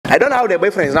I don't know how the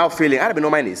boyfriend is now feeling. I don't know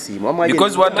mind see.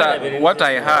 Because what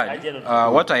I heard is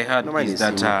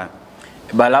that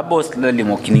balabos leli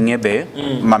mokiningebe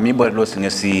mami borlo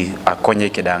singesi akonye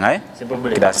kedanga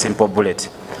kida simple bullet.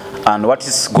 And what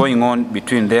is going on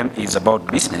between them is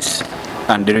about business,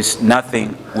 and there is nothing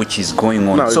which is going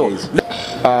on. So,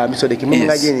 Mr.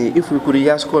 Dekimungajeni, if we could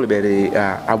just call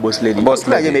a boss lady.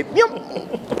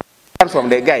 From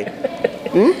the guy.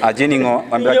 Ajeningo,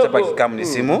 I'm going to come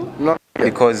to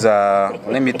because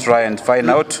let me try and find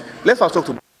out. Let's first talk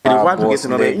to want to get to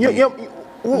know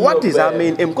what is her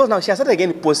main aim? Because now she has started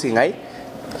again posting, right?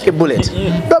 A bullet.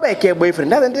 Don't care boyfriend.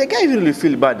 Doesn't the guy really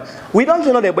feel bad? We don't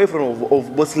know the boyfriend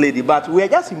of Bosslady, but we are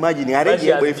just imagining a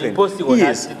boyfriend.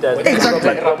 Yes,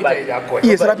 exactly.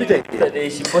 Yes, rapid.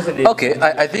 Okay,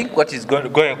 I think what is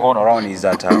going on around is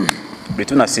that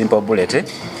between a simple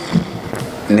bullet,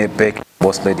 Nepek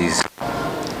Bossladies.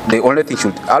 The only thing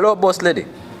should. Hello, Bosslady.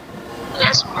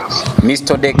 Yes,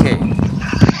 Mr. Deke.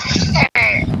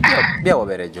 Yeah,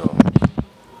 over job.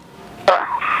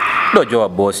 No, your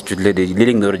boss to lady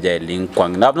leading the link.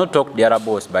 I've not talked to the other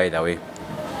boss, by the way.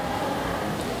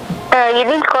 You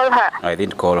didn't call her. I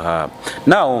didn't call her.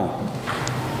 Now,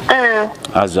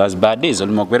 as bad as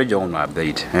I'm very young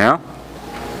update, yeah?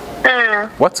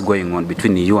 What's going on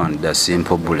between you and the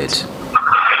simple bullet?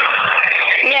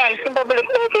 Yeah, simple bullet.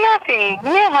 Nothing.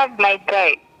 You have my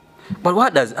guy. But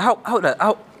what does how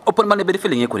open money be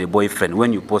feeling with a boyfriend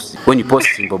when you post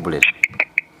simple bullet?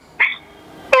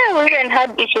 Yeah, we even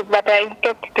had issues, but I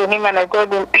talked to him and I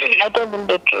told him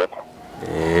the truth.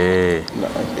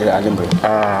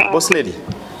 Bosslady.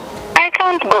 I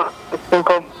can't go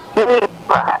simple.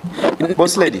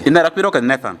 Bosslady. In that Rapiro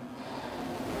Nathan.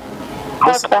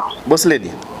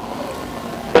 Bosslady.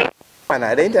 And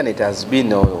the internet has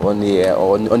been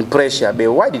on pressure,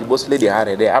 but why did Bosslady hire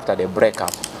her there after the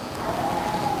breakup?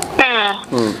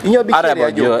 In your big a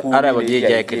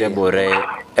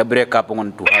breakup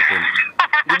going to happen.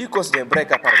 Did you cause the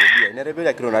breakup? I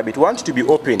want you to be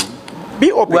open.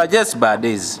 Be open. We are just bad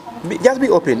days. Just be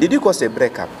open. Did you cause a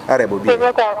breakup? I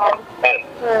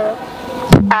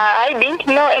didn't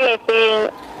know anything.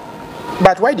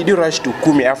 But why did you rush to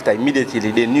Kumi after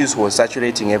immediately the news was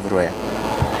saturating everywhere?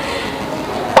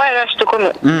 Why rush to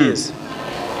Kumi? Yes.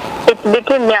 It's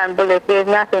between me and Bullet. There's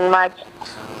nothing much.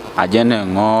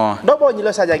 Dobo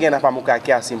nyilo saja again apamuka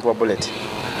kia simple bullet.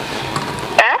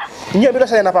 Nyo bilo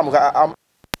saja apamuka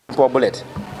simple bullet.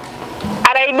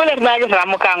 Ara bullet maji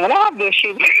ramuka ngo na be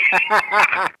shoot.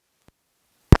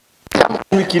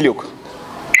 Wikilok.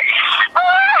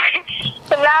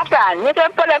 Lata, ni te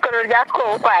pole ko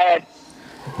jako quiet.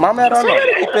 Mama Rono.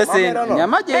 There's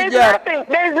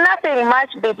nothing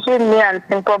much between me and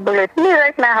simple bullet. Me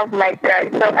right now have my guy,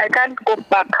 so I can't go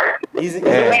back.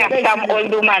 Some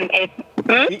old woman.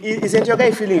 Isn't your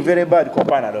guy feeling very bad,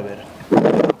 Kopana?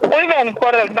 Even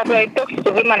quarrel, but I talked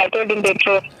to him and I told him the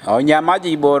truth. Oh,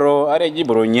 Nyamaji Boro, Areji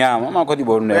Boro Nyam, Mama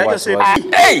Kodiboro.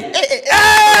 Hey!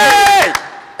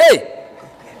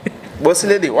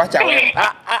 Bosslady, watch out.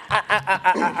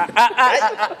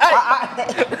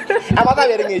 I'm not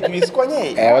wearing a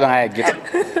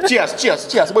juice.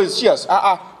 Cheers, boys, cheers.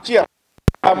 Cheers.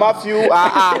 Matthew,